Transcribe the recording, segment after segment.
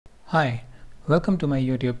Hi, welcome to my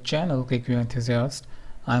YouTube channel QlikView Enthusiast.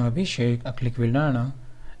 I'm Abhishek, a QlikView learner,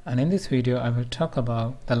 and in this video I will talk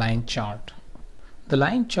about the line chart. The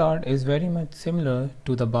line chart is very much similar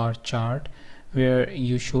to the bar chart where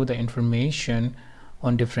you show the information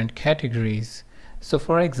on different categories. So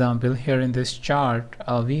for example, here in this chart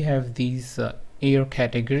we have these year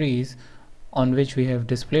categories on which we have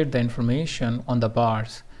displayed the information on the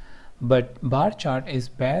bars. But bar chart is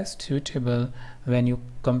best suitable when you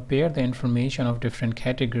compare the information of different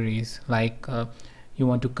categories, like you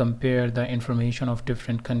want to compare the information of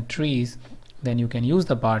different countries, then you can use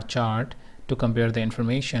the bar chart to compare the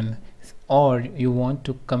information. Or you want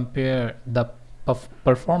to compare the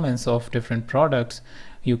performance of different products,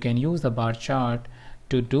 you can use the bar chart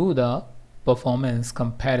to do the performance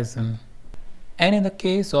comparison. And in the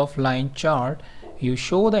case of line chart, you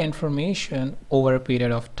show the information over a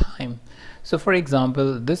period of time. So for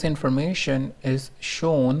example, this information is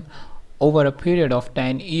shown over a period of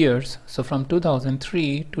 10 years. So from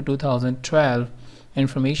 2003 to 2012,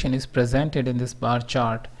 information is presented in this bar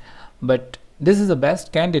chart. But this is the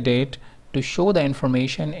best candidate to show the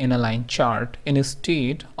information in a line chart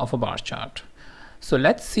instead of a bar chart. So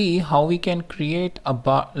let's see how we can create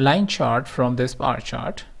a line chart from this bar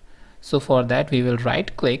chart. So for that, we will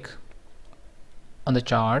right click on the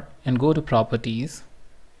chart and go to properties,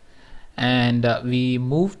 and we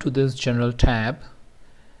move to this general tab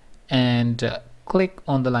and click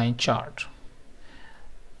on the line chart,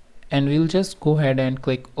 and we'll just go ahead and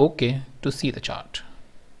click OK to see the chart.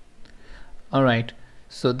 Alright,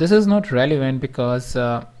 so this is not relevant because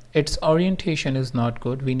its orientation is not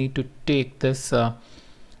good. We need to take this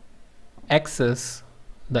axis,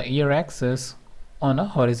 the year axis, on a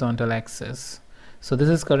horizontal axis. So this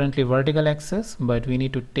is currently vertical axis, but we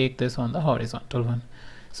need to take this on the horizontal one.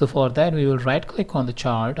 So for that, we will right click on the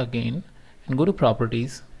chart again and go to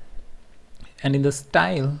properties, and in the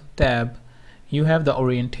style tab you have the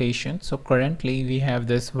orientation. So currently we have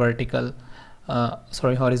this horizontal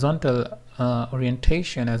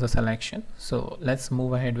orientation as a selection. So let's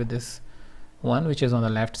move ahead with this one, which is on the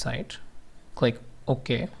left side. Click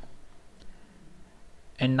OK,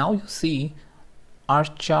 and now you see our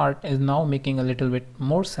chart is now making a little bit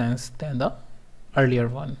more sense than the earlier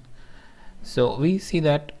one. So we see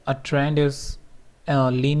that a trend is a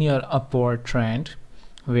linear upward trend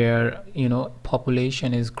where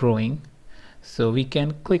population is growing. So we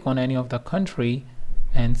can click on any of the country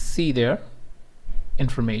and see their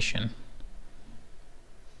information,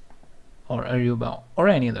 or Aruba or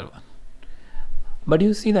any other one. But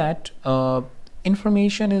you see that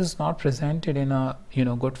information is not presented in a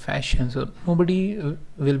good fashion, so nobody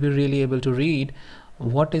will be really able to read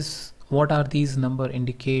what are these number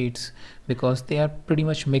indicates, because they are pretty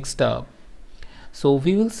much mixed up. So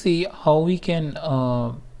we will see how we can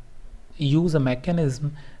use a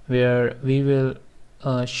mechanism where we will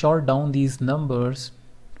short down these numbers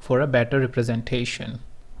for a better representation.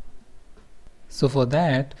 So for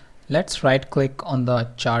that, let's right click on the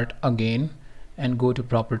chart again and go to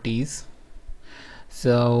properties.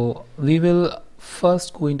 So we will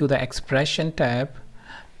first go into the expression tab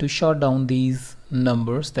to short down these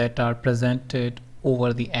numbers that are presented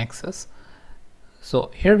over the axis. So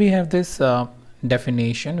here we have this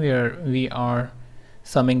definition where we are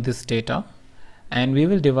summing this data, and we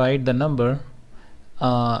will divide the number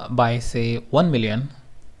by say 1 million.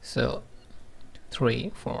 So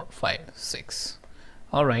 3, 4, 5, 6.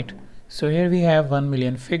 Alright, so here we have 1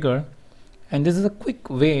 million figure, and this is a quick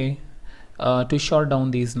way to short down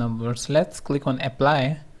these numbers. Let's click on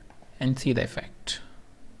apply and see the effect.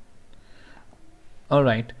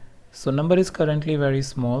 Alright, so number is currently very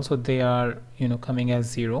small, so they are coming as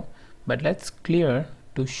 0, but let's clear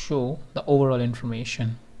to show the overall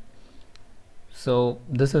information. So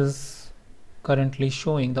this is currently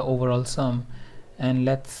showing the overall sum, and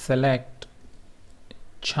let's select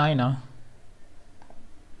China.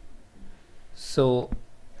 So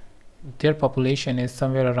their population is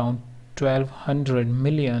somewhere around 1200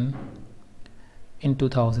 million in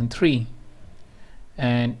 2003,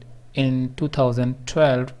 and in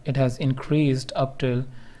 2012 it has increased up till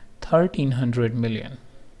 1300 million.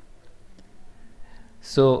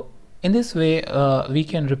 So in this way we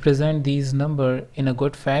can represent these number in a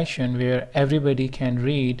good fashion where everybody can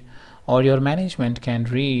read, or your management can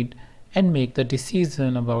read and make the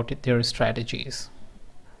decision about their strategies.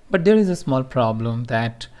 But there is a small problem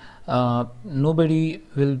that nobody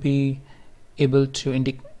will be able to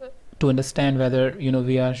understand whether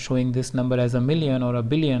we are showing this number as a million or a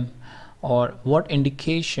billion, or what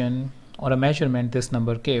indication or a measurement this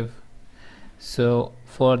number give. So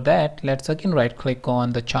for that, let's again right click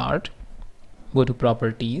on the chart go to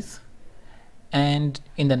properties, and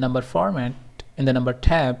in the number format, in the number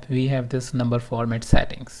tab, we have this number format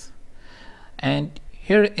settings. And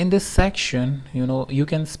here in this section, you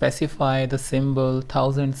can specify the symbol,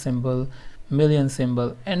 thousand symbol, million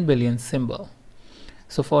symbol, and billion symbol.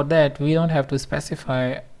 So for that, we don't have to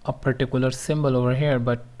specify a particular symbol over here,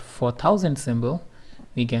 but for thousand symbol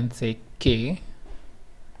we can say K,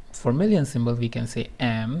 for million symbol we can say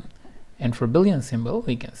M, and for billion symbol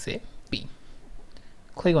we can say P.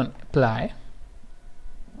 Click on apply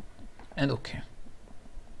and OK.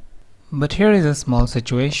 But here is a small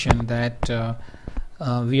situation that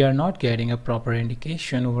we are not getting a proper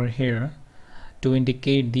indication over here to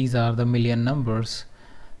indicate these are the million numbers.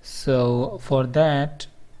 So for that,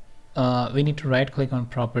 we need to right click on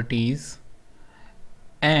properties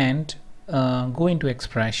and go into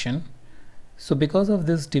expression. So because of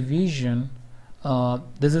this division,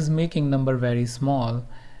 this is making number very small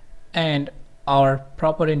and our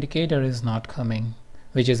proper indicator is not coming,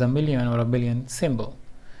 which is a million or a billion symbol.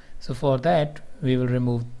 So for that, we will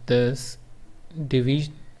remove this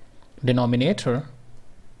denominator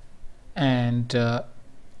and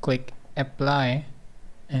click apply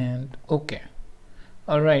and OK.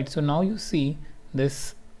 Alright, so now you see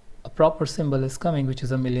this a proper symbol is coming, which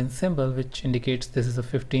is a million symbol, which indicates this is a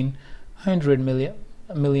 1500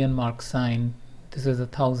 million mark sign, this is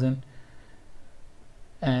 1000,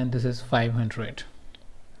 and this is 500.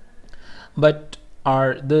 But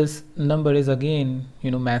this number is again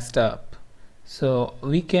messed up. So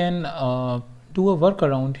we can do a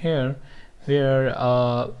workaround here where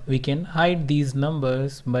we can hide these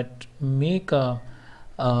numbers but make a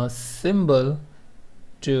symbol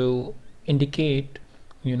to indicate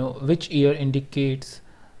which year indicates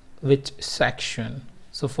which section.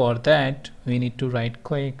 So for that we need to right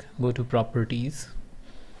click, go to properties,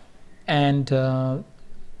 and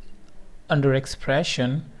under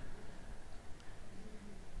expression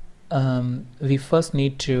we first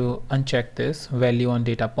need to uncheck this value on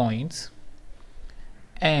data points,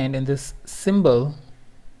 and in this symbol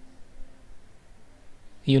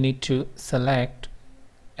you need to select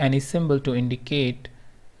any symbol to indicate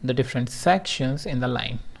the different sections in the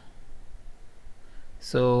line.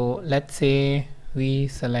 So let's say we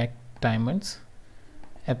select diamonds,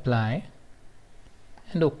 apply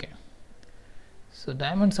and OK. So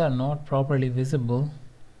diamonds are not properly visible.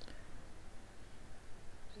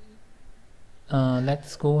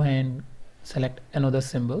 Let's go and select another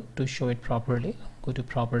symbol to show it properly. Go to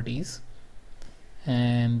properties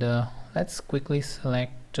and let's quickly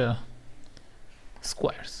select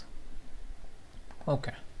squares.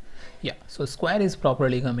 Okay, yeah, so square is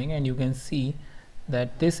properly coming, and you can see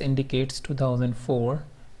that this indicates 2004,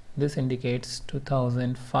 this indicates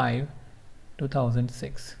 2005,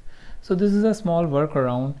 2006. So this is a small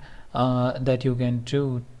workaround that you can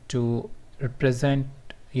do to represent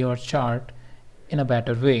your chart in a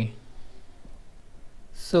better way.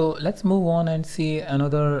 So let's move on and see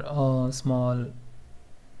another small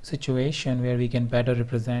situation where we can better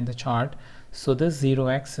represent the chart. So this zero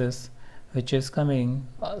axis which is coming,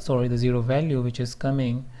 the zero value which is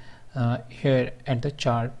coming here at the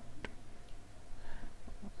chart.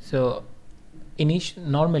 So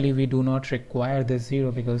normally we do not require this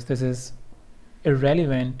zero because this is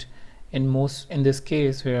irrelevant in this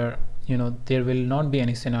case where there will not be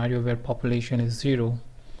any scenario where population is 0.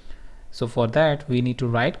 So for that we need to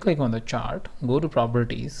right click on the chart, go to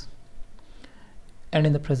properties, and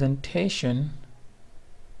in the presentation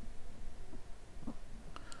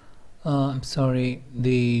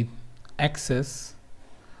the axis,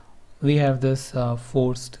 we have this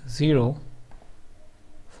forced 0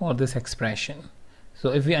 for this expression. So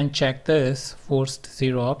if we uncheck this forced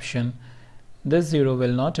 0 option, this 0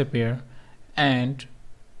 will not appear and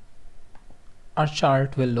our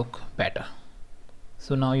chart will look better.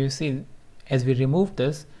 So now you see, as we remove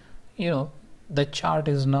this, the chart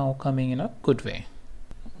is now coming in a good way.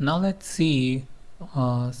 Now let's see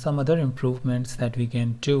some other improvements that we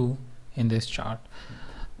can do in this chart.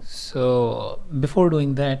 So before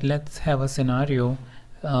doing that, let's have a scenario.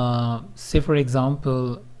 Say for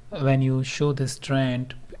example, when you show this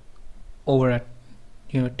trend over a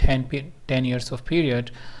 10 years of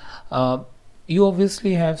period, you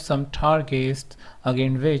obviously have some targets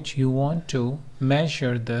against which you want to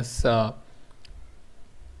measure this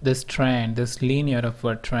trend, this linear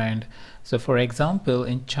upward trend. So for example,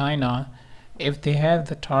 in China, if they have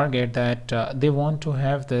the target that they want to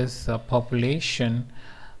have this population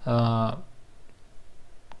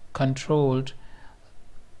controlled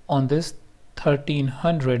on this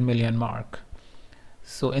 1300 million mark,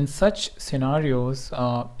 So in such scenarios,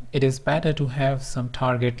 it is better to have some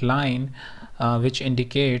target line which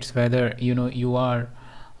indicates whether you are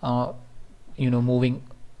moving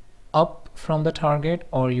up from the target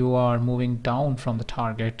or you are moving down from the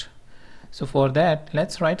target. So for that,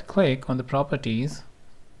 let's right click on the properties,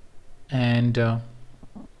 and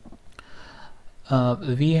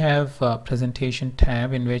we have a presentation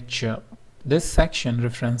tab in which this section,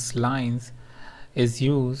 reference lines, is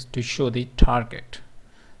used to show the target.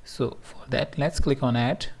 So for that, let's click on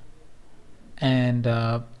add, and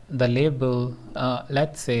the label,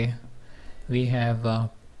 let's say we have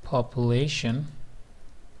population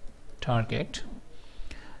target.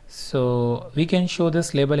 So we can show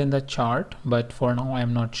this label in the chart, but for now I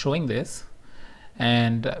am not showing this.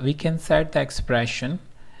 And we can set the expression,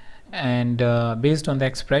 and based on the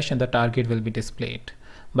expression the target will be displayed.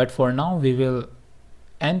 But for now we will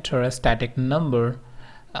enter a static number,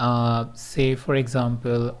 say for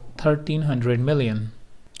example 1300 million.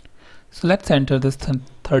 So let's enter this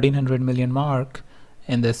 1300 million mark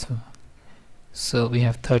in this. So we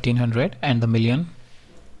have 1300 and the million,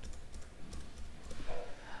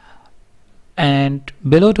 and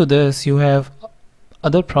below to this you have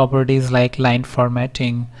other properties like line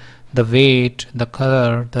formatting, the weight, the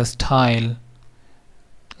color, the style.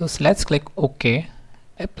 So let's click OK,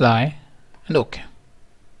 apply, and OK.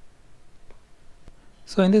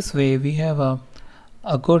 So in this way we have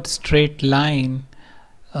a good straight line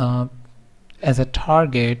as a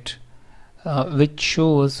target, which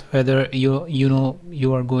shows whether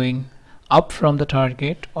you are going up from the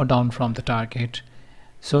target or down from the target.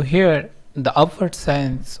 So here the upward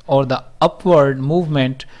sense or the upward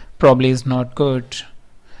movement probably is not good.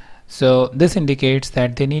 So this indicates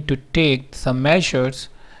that they need to take some measures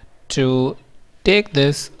to take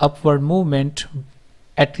this upward movement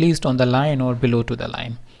at least on the line or below to the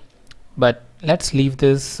line. But let's leave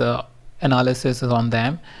this analysis on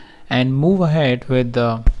them and move ahead with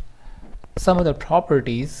some other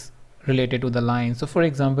properties related to the line. So for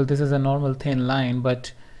example, this is a normal thin line,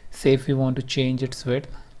 but say if we want to change its width.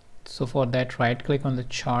 So for that, right click on the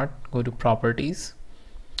chart, go to properties,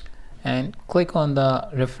 and click on the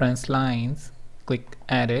reference lines, click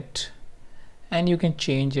edit, and you can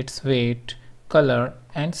change its weight, color,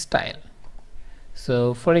 and style.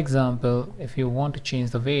 So for example, if you want to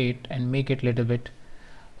change the weight and make it a little bit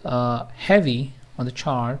heavy on the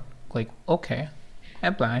chart, click OK,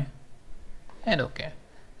 apply, and OK.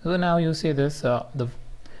 So now you see this, the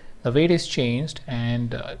weight is changed,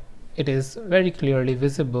 and it is very clearly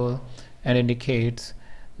visible and indicates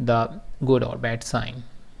the good or bad sign.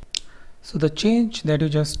 So the change that you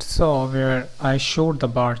just saw where I showed the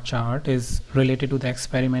bar chart is related to the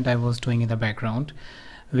experiment I was doing in the background,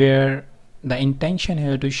 where the intention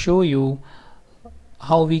here to show you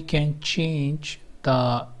how we can change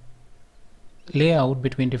the layout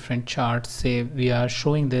between different charts. Say we are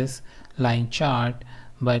showing this line chart,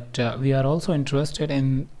 but we are also interested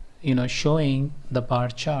in showing the bar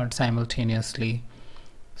chart simultaneously.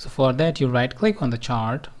 So for that, you right click on the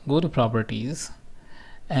chart, go to properties,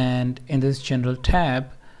 and in this general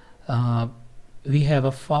tab we have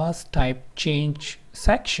a fast type change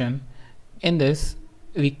section. In this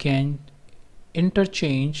we can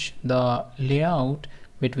interchange the layout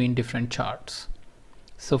between different charts.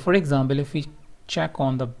 So for example, if we check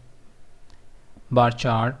on the bar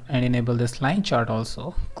chart and enable this line chart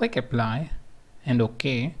also, click apply and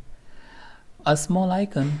OK, a small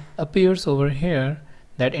icon appears over here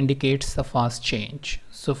that indicates the fast change.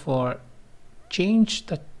 So for change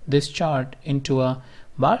this chart into a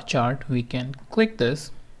bar chart, we can click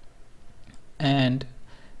this, and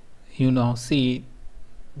you now see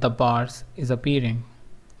the bar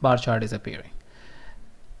chart is appearing.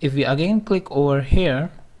 If we again click over here,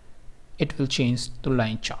 it will change to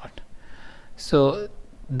line chart. So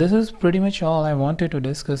this is pretty much all I wanted to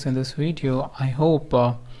discuss in this video. I hope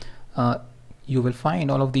you will find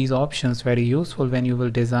all of these options very useful when you will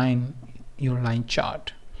design your line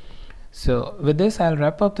chart. So with this, I'll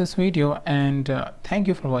wrap up this video, and thank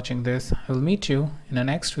you for watching this. I will meet you in the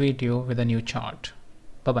next video with a new chart.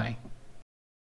 Bye bye.